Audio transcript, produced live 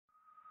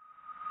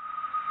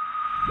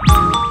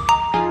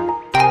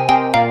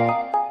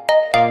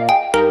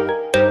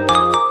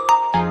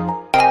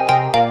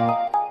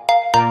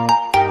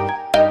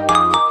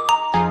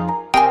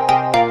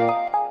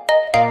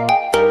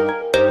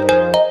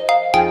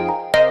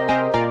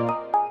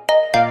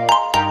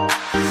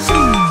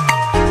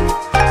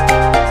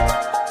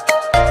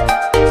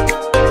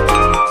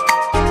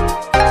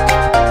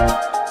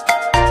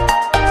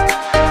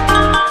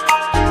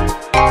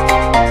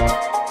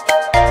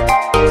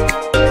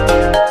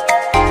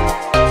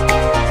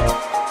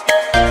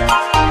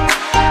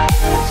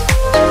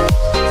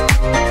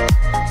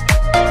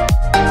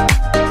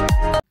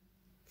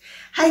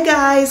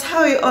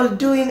you're all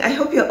doing. I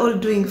hope you're all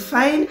doing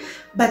fine.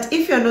 But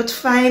if you're not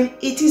fine,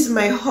 it is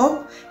my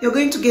hope you're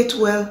going to get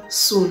well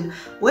soon.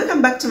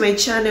 Welcome back to my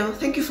channel.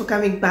 Thank you for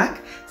coming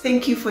back.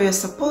 Thank you for your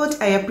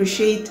support. I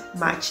appreciate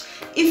much.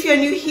 If you're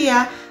new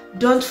here,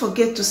 don't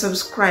forget to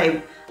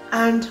subscribe.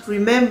 And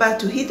remember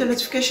to hit the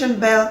notification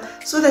bell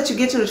so that you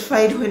get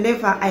notified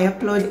whenever I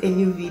upload a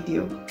new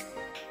video.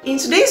 In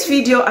today's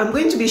video, I'm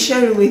going to be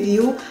sharing with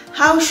you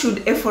how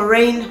should a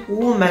foreign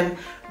woman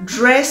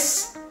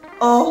dress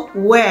or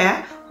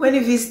wear when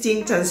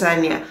visiting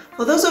Tanzania.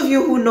 For those of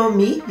you who know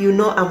me, you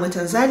know I'm a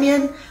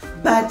Tanzanian,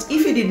 but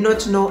if you did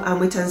not know,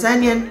 I'm a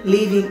Tanzanian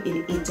living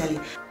in Italy.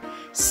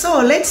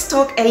 So let's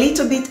talk a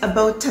little bit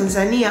about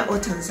Tanzania or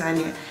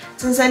Tanzania.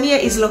 Tanzania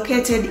is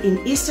located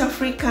in East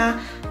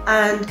Africa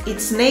and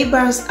its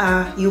neighbors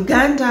are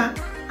Uganda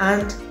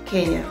and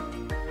Kenya.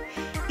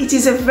 It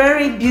is a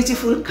very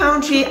beautiful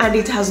country and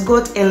it has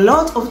got a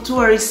lot of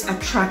tourist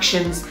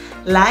attractions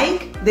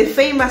like the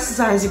famous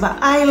Zanzibar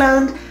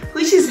Island,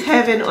 which is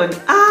heaven on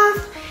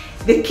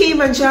earth, the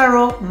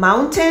Kilimanjaro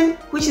mountain,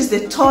 which is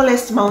the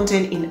tallest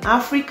mountain in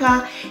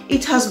Africa.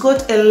 It has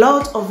got a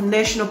lot of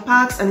national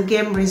parks and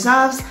game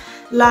reserves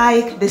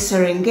like the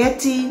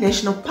Serengeti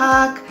National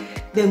Park,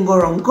 the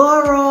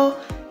Ngorongoro,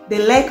 the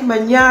Lake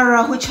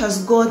Manyara, which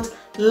has got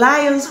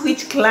lions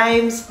which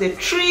climbs the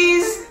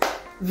trees.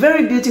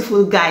 Very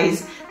beautiful,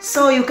 guys.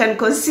 So you can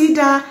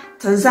consider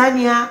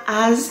Tanzania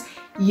as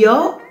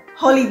your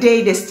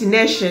holiday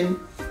destination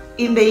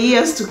in the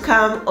years to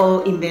come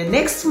or in the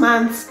next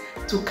months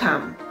to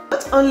come.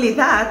 Not only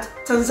that,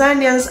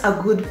 Tanzanians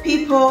are good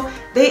people.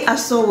 They are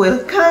so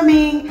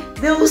welcoming.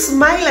 They will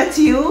smile at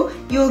you.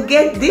 You'll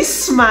get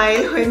this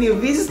smile when you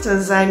visit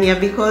Tanzania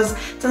because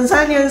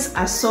Tanzanians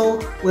are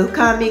so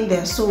welcoming.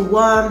 They're so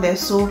warm. They're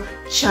so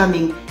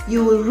charming.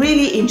 You will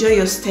really enjoy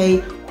your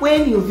stay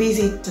when you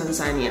visit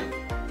Tanzania.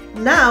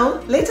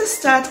 Now, let us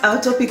start our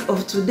topic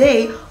of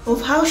today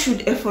of how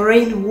should a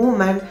foreign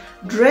woman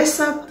dress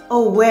up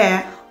or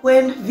wear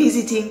when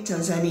visiting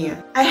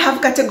Tanzania. I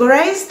have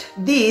categorized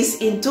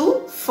these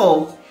into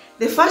 4.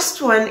 The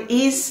first one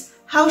is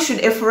how should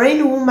a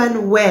foreign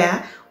woman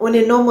wear on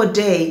a normal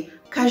day,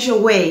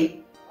 casual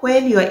way,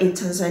 when you are in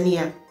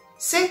Tanzania.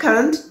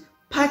 Second,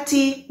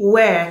 party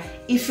wear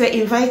if you're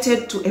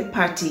invited to a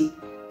party.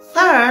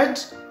 Third,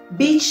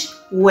 beach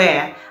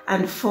wear.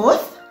 And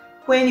fourth,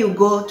 when you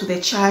go to the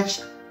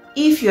church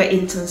if you're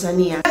in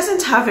Tanzania. It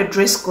doesn't have a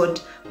dress code,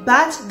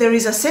 but there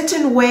is a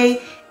certain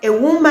way a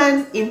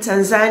woman in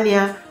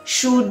Tanzania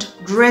should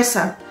dress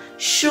up,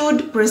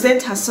 should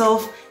present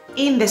herself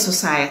in the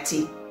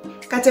society.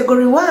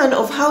 Category 1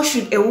 of how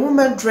should a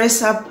woman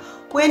dress up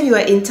when you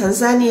are in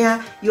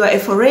Tanzania, you are a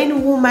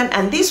foreign woman,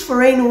 and this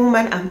foreign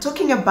woman I'm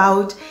talking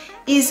about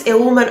is a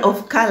woman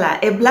of color,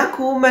 a black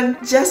woman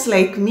just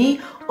like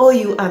me, or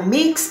you are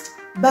mixed,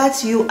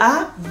 but you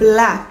are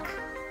black,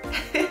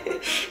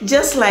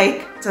 just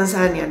like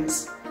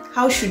Tanzanians.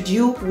 How should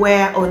you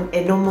wear on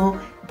a normal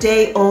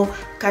day or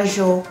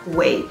casual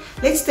way?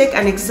 Let's take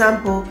an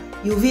example.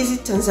 You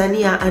visit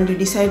Tanzania and you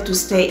decide to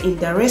stay in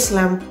Dar es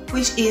Salaam,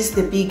 which is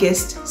the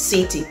biggest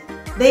city.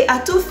 There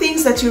are 2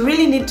 things that you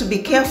really need to be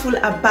careful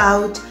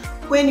about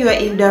when you are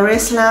in Dar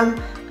es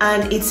Salaam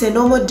and it's a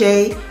normal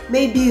day.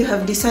 Maybe you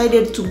have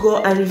decided to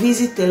go and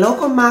visit the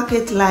local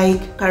market like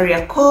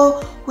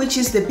Kariakoo, which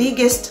is the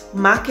biggest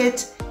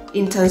market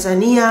in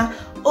Tanzania,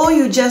 or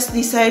you just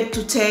decide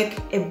to take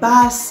a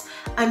bus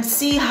and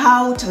see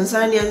how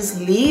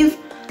Tanzanians live,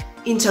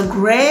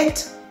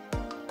 integrate.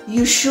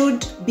 You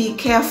should be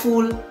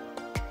careful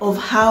of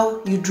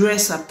how you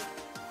dress up.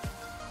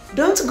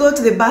 Don't go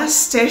to the bus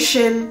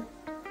station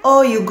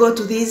or you go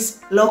to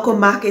these local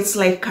markets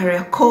like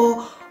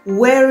Kariakoo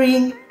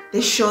wearing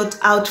the short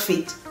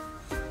outfit.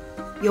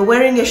 You're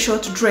wearing a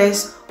short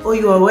dress or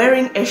you are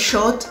wearing a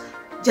short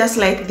just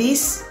like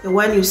this, the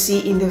one you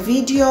see in the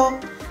video,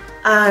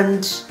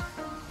 and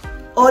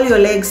all your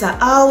legs are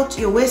out,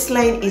 your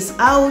waistline is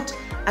out,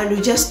 and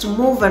you just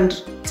move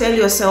and tell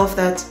yourself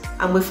that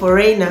I'm a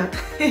foreigner.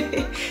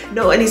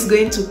 No one is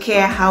going to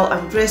care how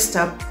I'm dressed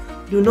up.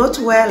 Do not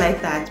wear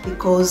like that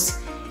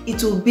because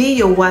it will be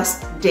your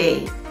worst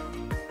day.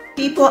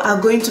 People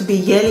are going to be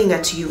yelling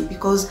at you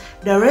because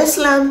Dar es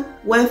Salaam,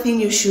 one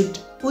thing you should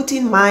put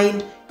in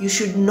mind, you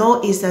should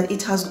know, is that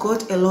it has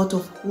got a lot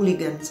of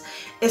hooligans,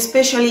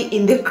 especially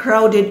in the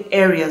crowded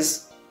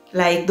areas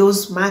like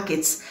those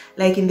markets,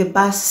 like in the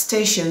bus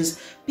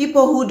stations.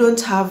 People who don't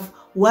have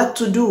what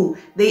to do,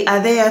 they are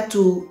there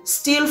to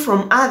steal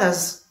from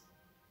others.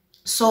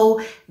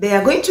 So they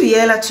are going to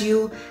yell at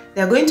you.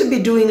 They are going to be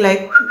doing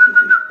like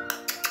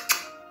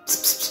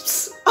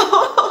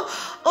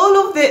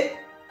all of the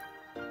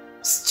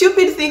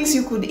stupid things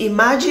you could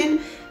imagine.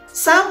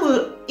 Some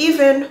will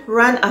even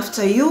run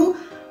after you.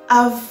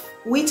 I've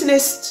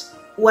witnessed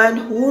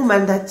one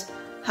woman that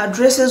her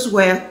dresses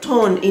were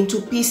torn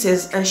into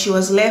pieces and she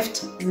was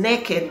left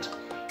naked.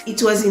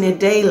 It was in a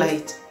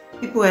daylight.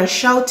 People were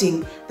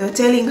shouting. They were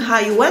telling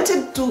her, you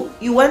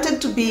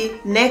wanted to be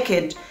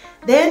naked,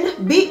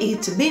 then be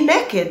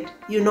naked.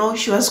 You know,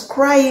 she was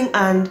crying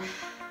and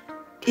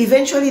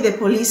Eventually the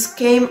police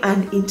came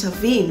and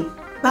intervened,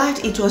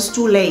 but it was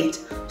too late.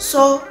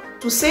 So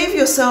to save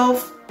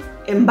yourself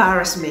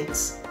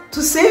embarrassments,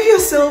 to save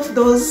yourself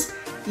those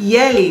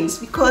yellings,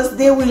 because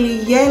they will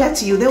yell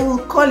at you, they will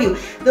call you,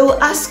 they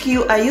will ask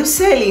you, are you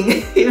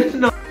selling? You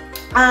know.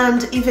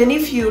 And even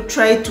if you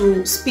try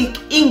to speak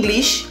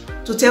English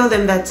to tell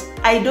them that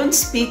I don't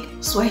speak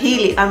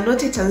Swahili, I'm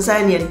not a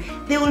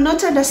Tanzanian, they will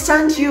not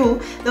understand you.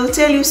 They'll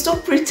tell you,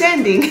 stop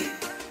pretending.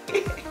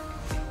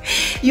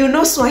 You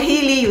know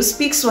Swahili, you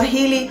speak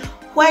Swahili,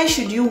 why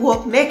should you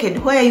walk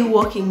naked? Why are you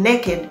walking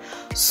naked?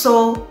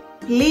 So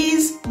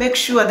please make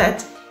sure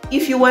that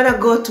if you want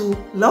to go to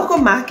local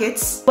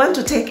markets, want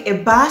to take a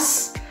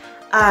bus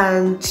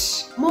and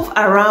move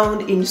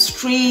around in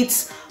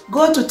streets,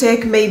 go to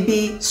take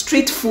maybe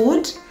street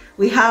food.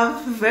 We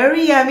have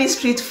very yummy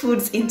street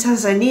foods in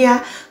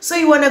Tanzania. So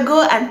you want to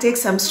go and take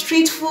some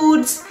street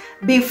foods,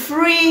 be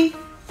free.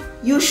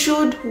 You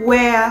should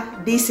wear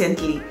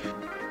decently.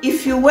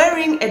 If you're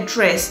wearing a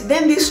dress,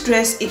 then this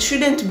dress, it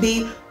shouldn't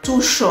be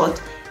too short.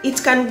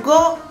 It can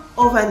go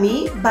over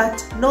knee,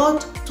 but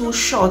not too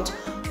short.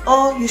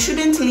 Or you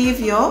shouldn't leave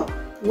your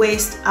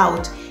waist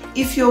out.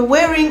 If you're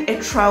wearing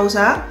a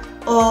trouser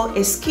or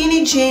a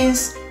skinny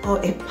jeans or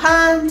a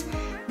pant,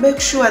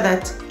 make sure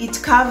that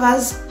it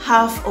covers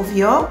half of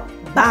your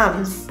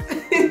bums.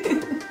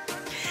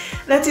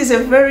 That is a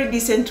very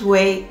decent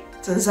way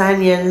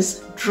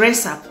Tanzanians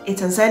dress up. A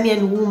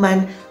Tanzanian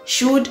woman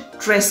should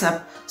dress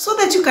up so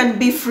that you can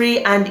be free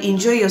and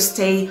enjoy your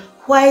stay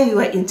while you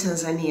are in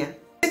Tanzania.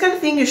 Second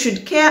thing you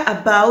should care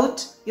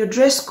about your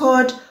dress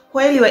code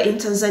while you are in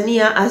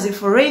Tanzania as a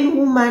foreign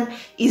woman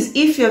is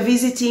if you're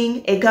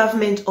visiting a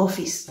government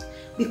office.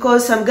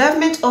 Because some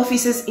government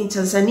offices in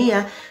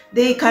Tanzania,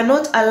 they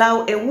cannot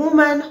allow a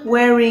woman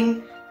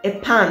wearing a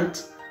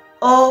pant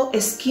or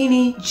a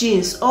skinny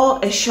jeans or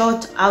a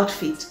short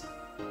outfit.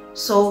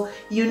 So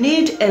you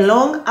need a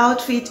long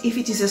outfit. If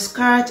it is a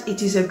skirt,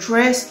 it is a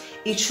dress,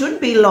 it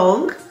should be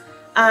long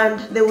and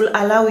they will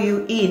allow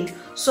you in.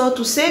 So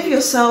to save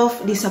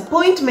yourself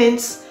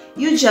disappointments,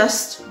 you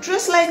just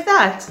dress like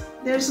that.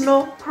 There's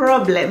no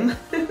problem.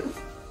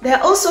 There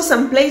are also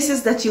some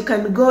places that you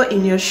can go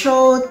in your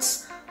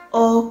shorts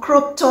or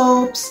crop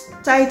tops,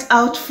 tight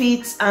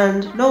outfits,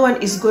 and no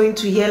one is going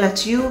to yell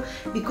at you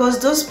because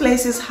those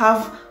places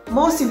have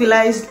more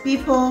civilized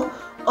people,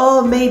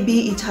 or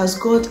maybe it has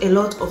got a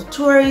lot of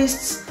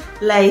tourists,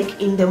 like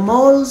in the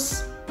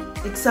malls.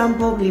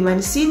 Example,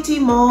 Mlimani City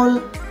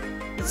Mall.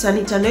 It's an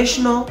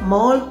international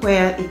mall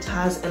where it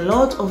has a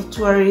lot of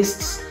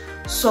tourists,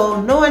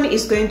 so no one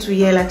is going to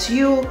yell at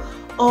you.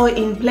 Or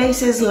in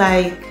places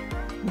like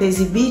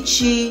Mbezi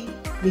Beach,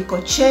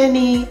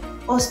 Mikocheni,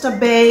 Oyster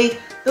Bay,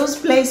 those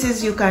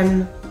places you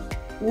can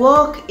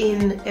walk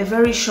in a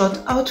very short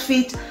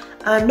outfit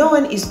and no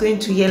one is going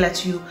to yell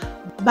at you.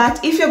 But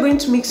if you're going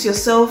to mix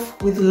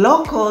yourself with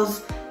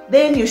locals,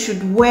 then you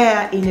should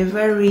wear in a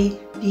very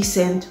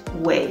decent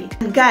way.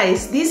 And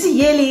guys, these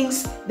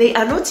yellings, they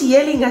are not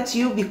yelling at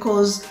you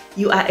because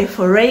you are a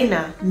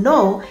foreigner.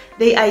 No,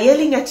 they are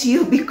yelling at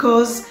you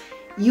because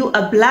you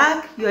are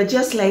black, you are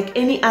just like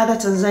any other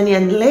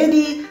Tanzanian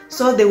lady,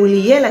 so they will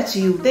yell at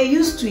you. They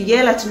used to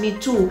yell at me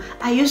too.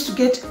 I used to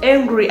get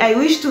angry. I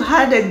wish to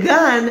have a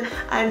gun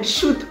and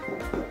shoot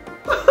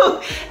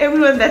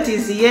everyone that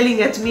is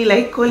yelling at me,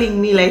 like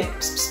calling me like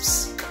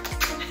pss,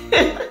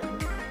 pss.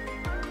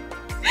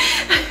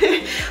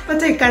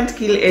 But I can't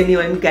kill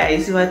anyone,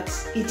 guys, but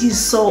it is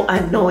so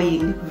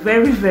annoying,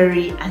 very,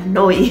 very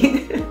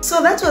annoying.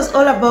 So that was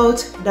all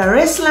about Dar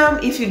es Salaam,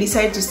 if you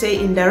decide to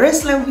stay in Dar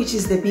es Salaam, which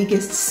is the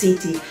biggest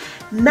city.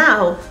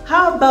 Now,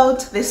 how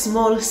about the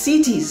small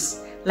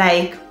cities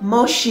like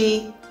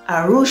Moshi,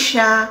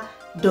 Arusha,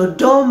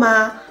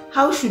 Dodoma?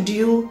 How should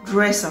you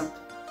dress up?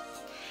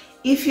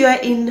 If you are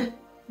in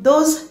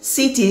those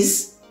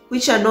cities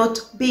which are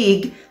not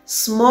big,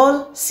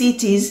 small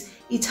cities,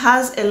 it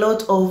has a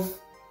lot of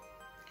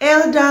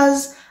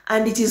elders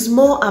and it is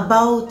more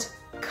about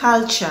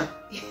culture.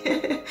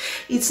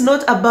 It's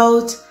not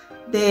about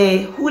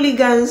the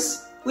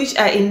hooligans which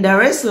are in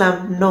Dar es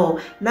Salaam. No,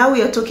 now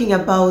we are talking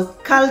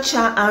about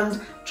culture and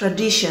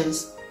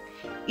traditions.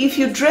 If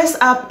you dress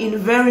up in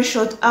very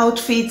short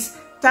outfits,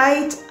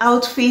 tight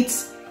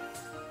outfits,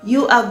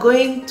 you are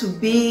going to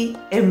be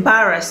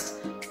embarrassed.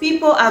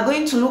 People are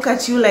going to look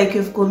at you like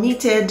you've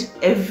committed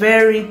a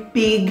very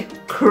big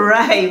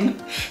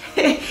crime,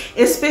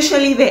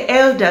 especially the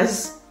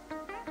elders.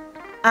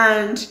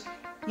 And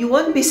you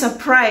won't be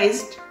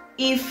surprised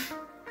if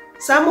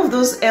some of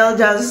those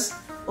elders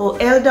or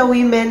elder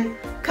women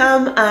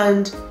come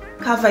and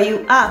cover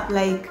you up,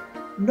 like,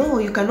 no,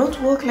 you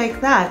cannot walk like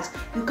that,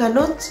 you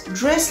cannot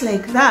dress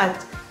like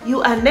that,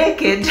 you are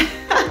naked.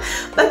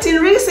 But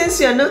in real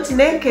sense, you are not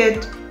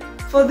naked.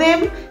 For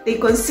them, they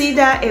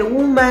consider a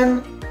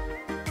woman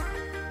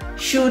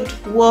should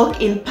walk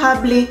in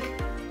public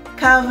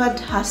covered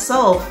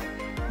herself.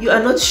 You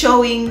are not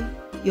showing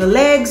your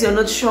legs, you're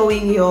not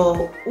showing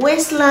your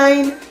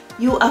waistline,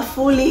 you are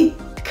fully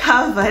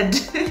covered.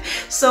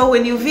 So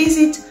when you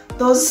visit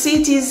those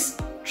cities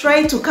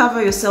try to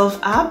cover yourself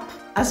up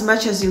as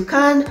much as you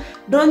can.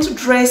 Don't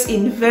dress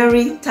in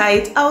very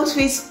tight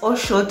outfits or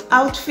short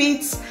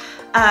outfits,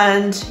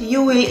 and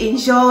you will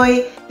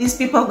enjoy. These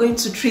people are going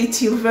to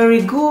treat you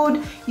very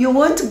good. You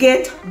won't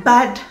get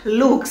bad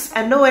looks,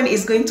 and no one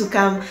is going to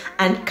come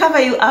and cover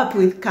you up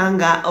with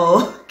kanga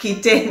or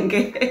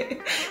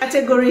kitenge.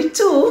 Category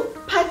 2,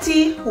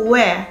 party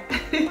wear.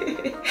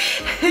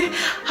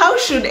 How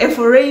should a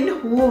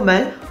foreign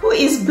woman who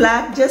is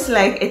black, just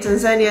like a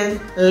Tanzanian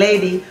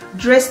lady,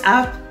 dress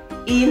up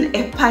in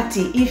a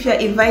party if you're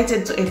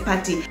invited to a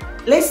party?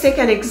 Let's take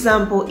an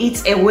example.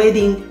 It's a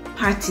wedding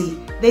party.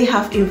 They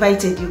have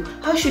invited you.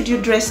 How should you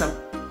dress up?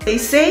 They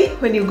say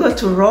when you go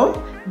to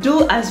Rome,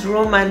 do as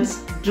Romans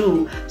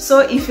do. So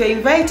if you're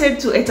invited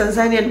to a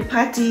Tanzanian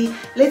party,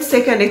 let's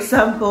take an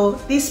example.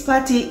 This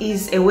party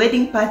is a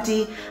wedding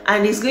party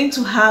and it's going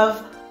to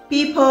have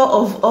people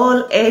of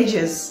all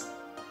ages,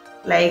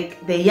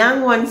 like the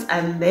young ones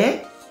and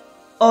the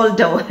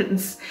older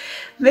ones.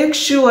 Make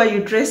sure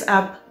you dress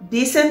up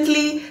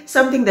decently,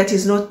 something that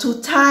is not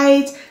too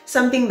tight,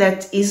 something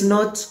that is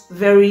not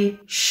very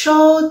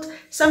short,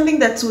 something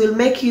that will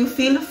make you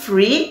feel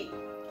free,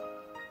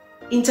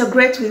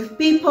 integrate with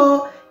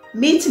people,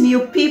 meet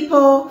new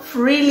people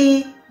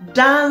freely,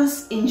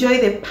 dance,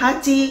 enjoy the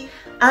party,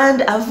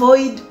 and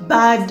avoid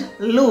bad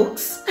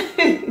looks.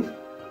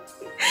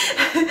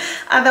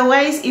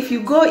 Otherwise, if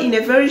you go in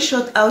a very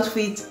short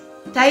outfit,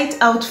 tight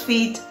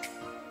outfit,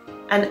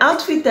 an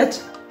outfit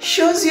that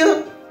shows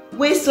your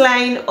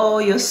waistline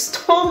or your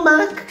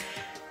stomach,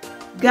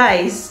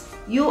 guys,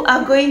 you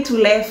are going to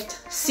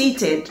left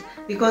seated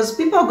because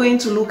people are going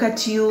to look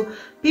at you.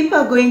 People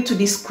are going to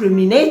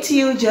discriminate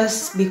you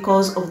just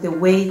because of the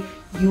way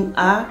you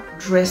are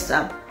dressed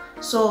up.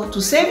 So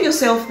to save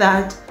yourself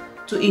that,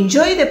 to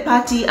enjoy the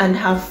party and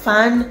have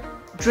fun,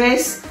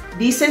 dress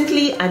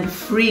decently and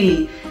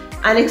freely.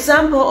 An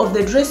example of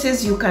the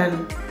dresses you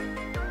can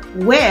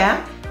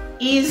wear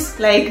is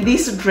like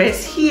this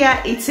dress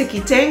here. It's a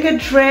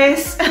kitenge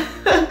dress.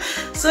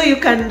 So you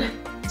can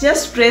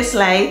just dress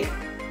like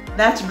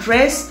that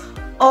dress,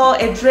 or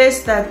a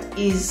dress that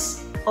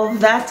is of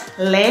that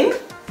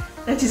length,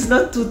 that is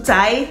not too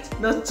tight,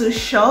 not too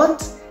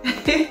short.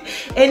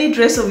 Any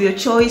dress of your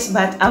choice,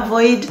 but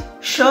avoid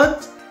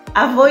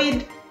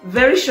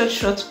very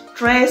short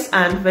dress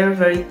and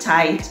very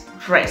tight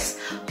dress.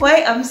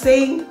 Why I'm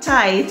saying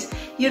tight,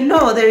 you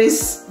know, there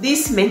is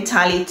this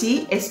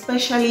mentality,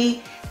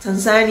 especially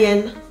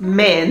Tanzanian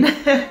men.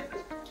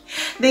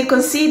 They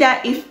consider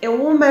if a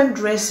woman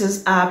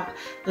dresses up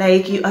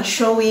like you are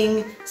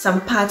showing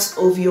some parts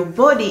of your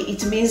body,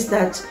 it means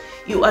that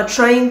you are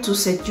trying to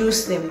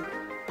seduce them.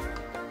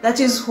 That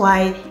is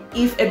why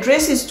if a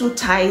dress is too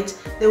tight,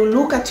 they will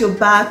look at your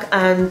back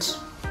and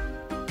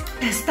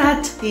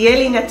start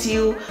yelling at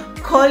you,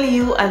 call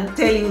you and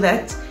tell you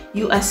that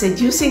you are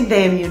seducing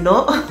them, you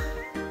know.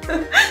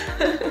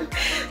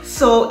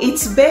 So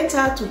it's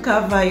better to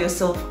cover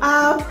yourself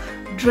up,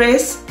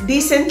 dress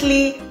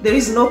decently, there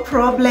is no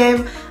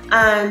problem.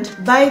 And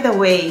by the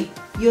way,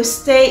 your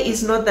stay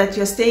is not that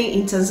you're staying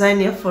in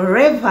Tanzania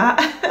forever.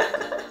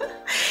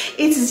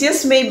 It's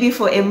just maybe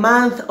for a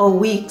month or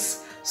weeks.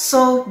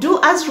 So do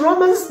as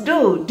Romans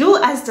do, do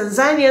as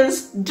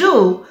Tanzanians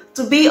do,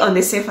 to be on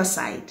the safer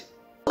side.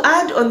 To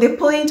add on the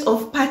point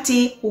of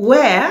party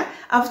wear,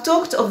 I've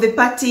talked of the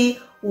party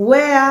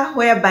wear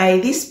whereby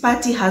this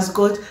party has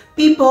got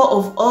people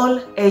of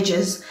all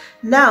ages.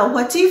 Now,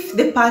 what if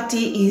the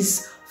party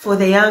is for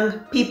the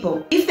young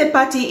people? If the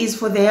party is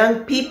for the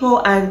young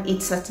people and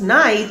it's at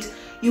night,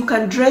 you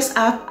can dress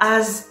up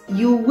as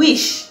you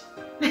wish.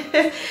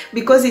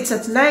 Because it's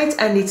at night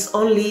and it's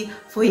only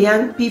for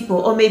young people.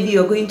 Or maybe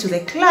you're going to the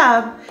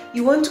club,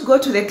 you want to go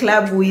to the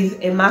club with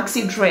a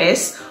maxi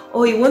dress,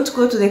 or you want to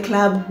go to the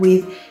club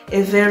with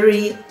a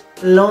very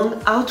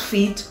long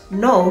outfit.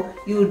 No,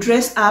 you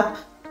dress up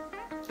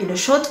in a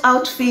short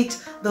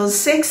outfit, those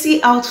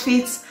sexy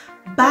outfits,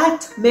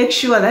 but make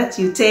sure that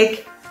you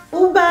take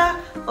Uber,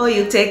 or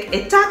you take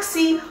a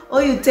taxi,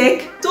 or you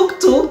take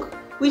tuk-tuk,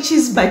 which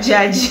is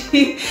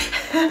bajaji.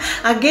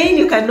 Again,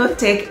 you cannot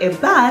take a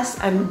bus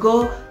and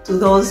go to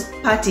those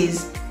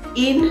parties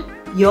in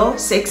your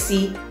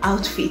sexy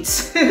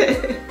outfits.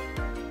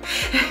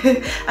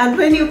 And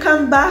when you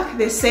come back,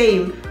 the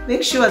same.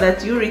 Make sure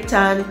that you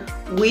return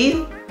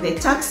with the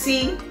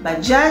taxi,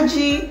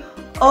 bajaji,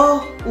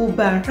 or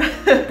Uber.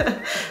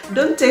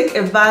 Don't take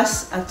a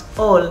bus at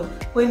all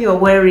when you're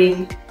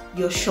wearing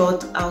your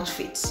short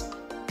outfits.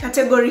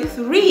 Category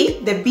 3,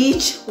 the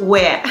beach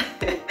wear.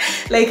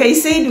 Like I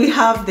said, we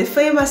have the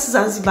famous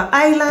Zanzibar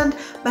Island,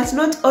 but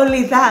not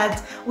only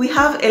that, we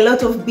have a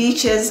lot of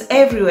beaches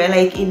everywhere,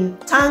 like in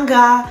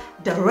Tanga,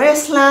 Dar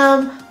es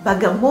Salaam,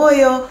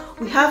 Bagamoyo.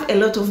 We have a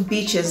lot of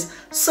beaches,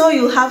 so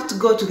you have to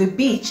go to the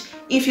beach.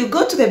 If you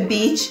go to the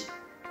beach,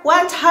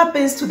 what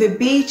happens to the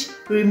beach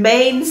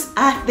remains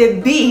at the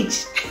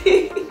beach.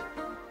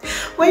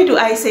 Why do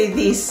I say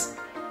this?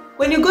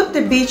 When you go to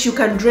the beach, you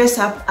can dress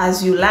up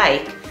as you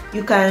like.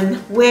 You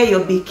can wear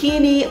your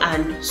bikini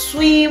and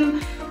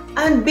swim,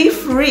 and be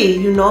free,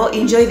 you know,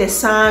 enjoy the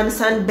sun,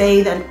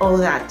 sunbathe and all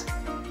that.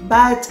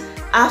 But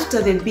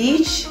after the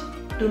beach,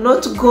 do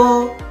not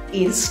go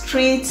in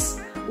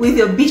streets with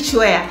your beach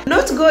wear. Do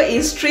not go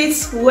in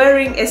streets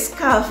wearing a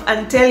scarf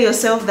and tell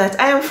yourself that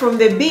I am from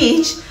the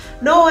beach.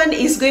 No one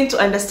is going to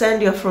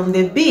understand you're from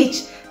the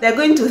beach. They're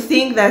going to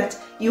think that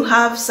you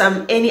have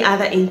any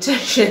other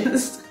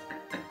intentions.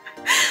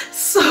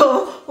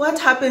 So what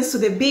happens to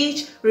the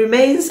beach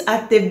remains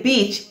at the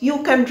beach.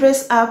 You can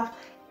dress up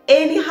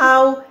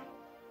anyhow,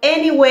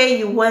 any way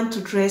you want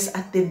to dress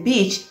at the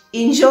beach.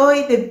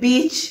 Enjoy the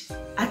beach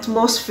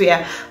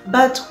atmosphere.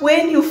 But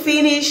when you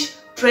finish,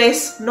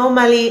 dress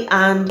normally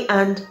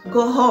and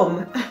go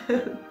home.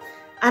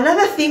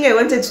 Another thing I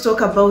wanted to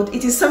talk about,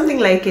 it is something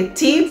like a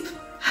tip.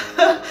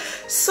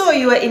 So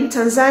you are in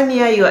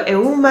Tanzania, you are a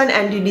woman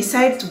and you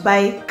decide to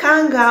buy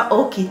kanga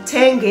or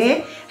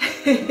kitenge,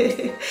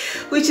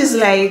 which is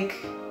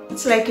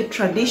it's like a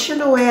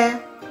traditional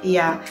wear.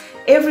 Yeah,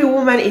 every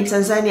woman in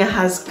Tanzania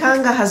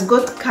has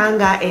got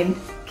kanga and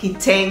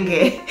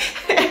kitenge.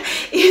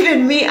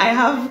 Even me, I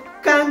have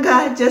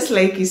kanga just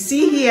like you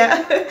see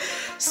here.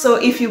 So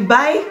if you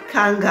buy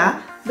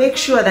kanga, make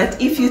sure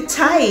that if you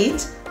tie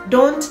it,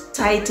 don't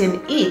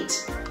tighten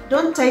it.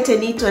 Don't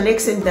tighten it to an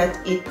extent that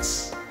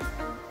it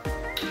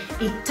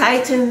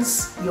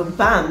tightens your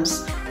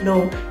bums.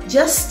 No,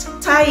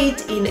 just tie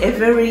it in a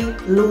very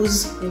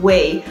loose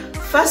way.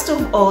 First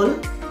of all,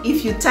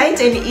 if you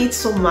tighten it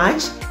so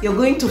much, you're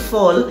going to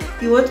fall.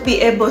 You won't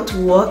be able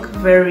to walk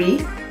very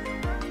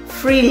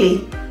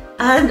freely.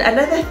 And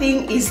another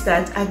thing is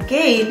that,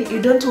 again,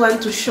 you don't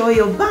want to show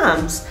your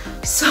bums.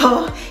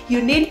 So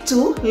you need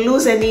to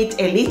loosen it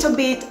a little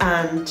bit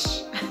and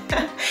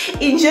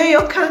enjoy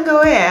your kanga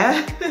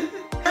wear.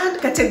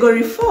 And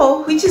category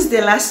 4, which is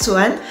the last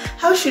one,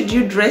 how should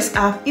you dress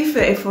up if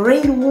you're a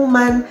foreign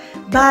woman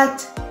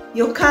but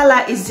your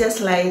color is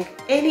just like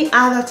any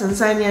other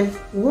Tanzanian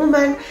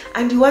woman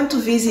and you want to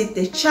visit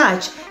the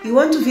church, you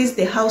want to visit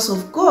the house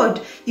of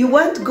God, you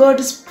want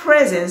God's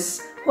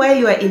presence while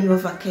you are in your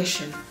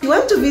vacation. You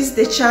want to visit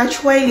the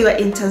church while you are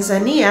in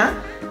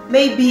Tanzania,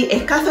 maybe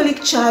a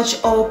Catholic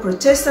church or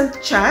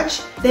Protestant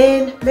church,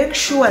 then make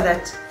sure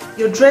that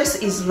your dress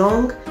is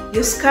long,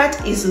 your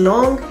skirt is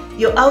long,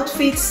 your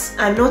outfits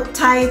are not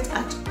tight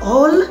at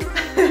all,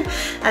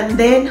 and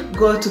then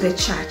go to the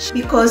church.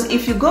 Because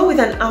if you go with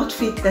an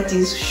outfit that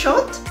is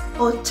short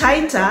or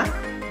tighter,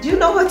 do you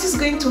know what is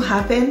going to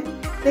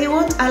happen? They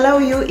won't allow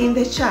you in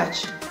the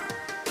church.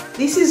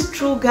 This is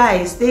true,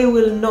 guys. They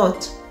will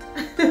not.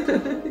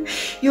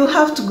 You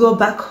have to go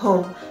back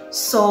home.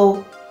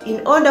 So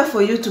in order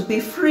for you to be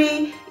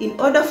free, in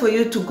order for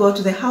you to go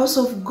to the house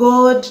of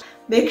God,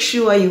 make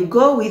sure you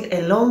go with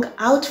a long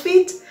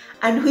outfit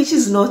and which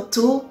is not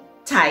too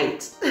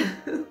tight.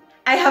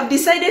 I have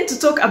decided to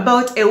talk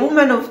about a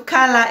woman of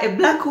color, a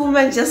black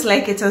woman just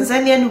like a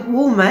Tanzanian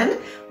woman,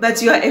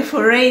 but you are a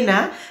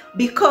foreigner,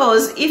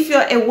 because if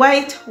you're a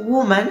white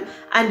woman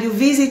and you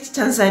visit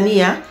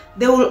Tanzania,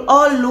 they will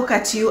all look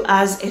at you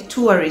as a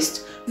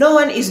tourist. No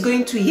one is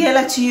going to yell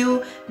at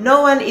you,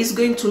 no one is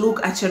going to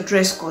look at your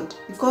dress code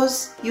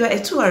because you are a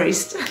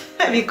tourist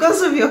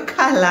because of your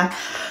color.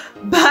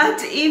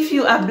 But if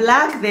you are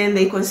black, then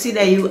they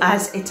consider you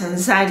as a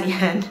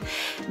Tanzanian.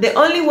 The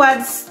only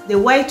words the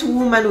white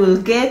woman will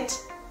get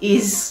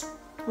is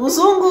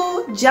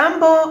Muzungu,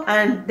 Jambo,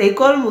 and they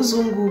call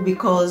Muzungu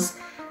because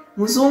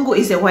Muzungu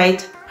is a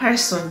white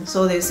person.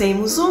 So they say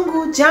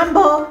Muzungu,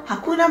 Jambo,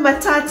 Hakuna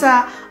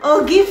Matata,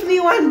 or give me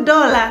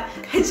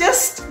 $1.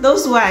 Just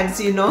those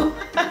words, you know.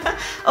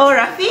 Or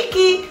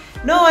Rafiki,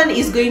 no one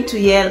is going to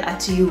yell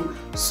at you.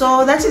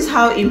 So that is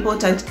how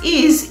important it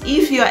is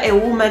if you are a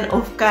woman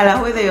of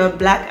color, whether you're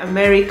black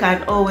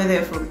American or whether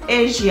you're from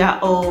Asia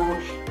or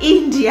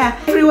India,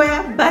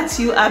 everywhere but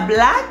you are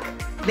black,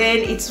 then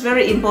it's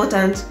very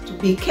important to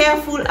be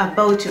careful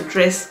about your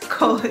dress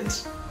code.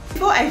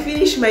 Before I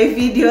finish my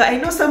video, I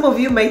know some of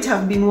you might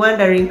have been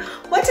wondering,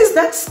 what is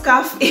that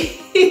scarf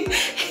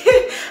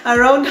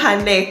around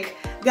her neck?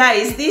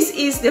 Guys, this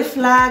is the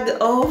flag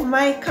of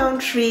my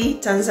country,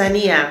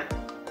 Tanzania,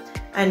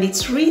 and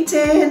it's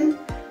written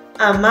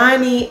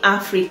Amani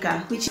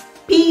Africa, which is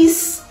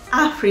Peace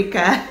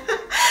Africa.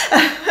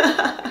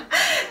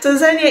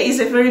 Tanzania is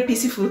a very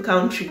peaceful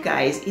country,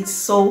 guys. It's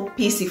so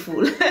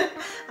peaceful.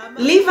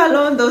 Leave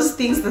alone those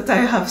things that I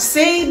have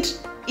said.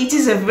 It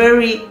is a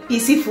very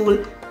peaceful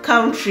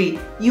country.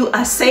 You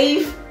are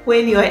safe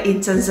when you are in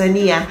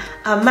Tanzania.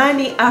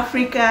 Amani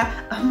Africa,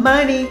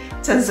 Amani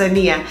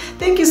Tanzania.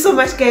 Thank you so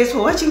much, guys, for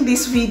watching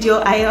this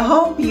video. I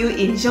hope you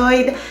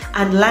enjoyed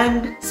and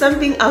learned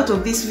something out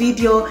of this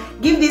video.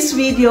 Give this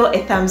video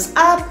a thumbs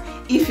up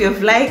if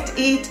you've liked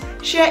it.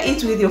 Share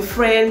it with your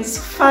friends,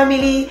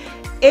 family,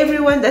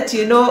 everyone that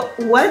you know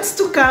wants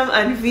to come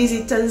and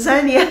visit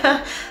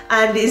Tanzania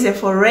and is a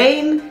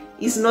foreign,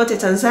 is not a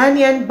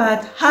Tanzanian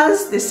but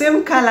has the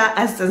same color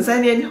as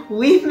Tanzanian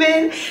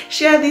women.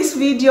 Share this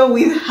video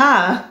with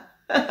her.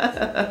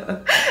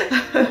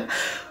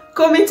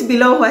 Comment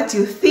below what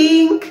you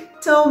think.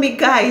 Tell me,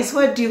 guys,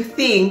 what do you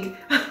think?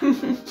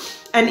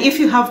 and if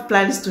you have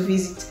plans to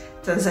visit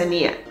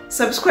Tanzania.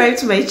 Subscribe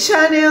to my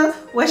channel,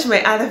 watch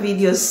my other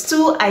videos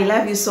too. I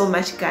love you so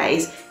much,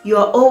 guys. You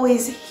are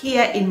always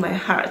here in my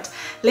heart.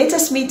 Let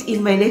us meet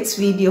in my next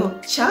video.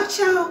 Ciao,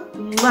 ciao.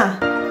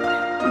 Mwah.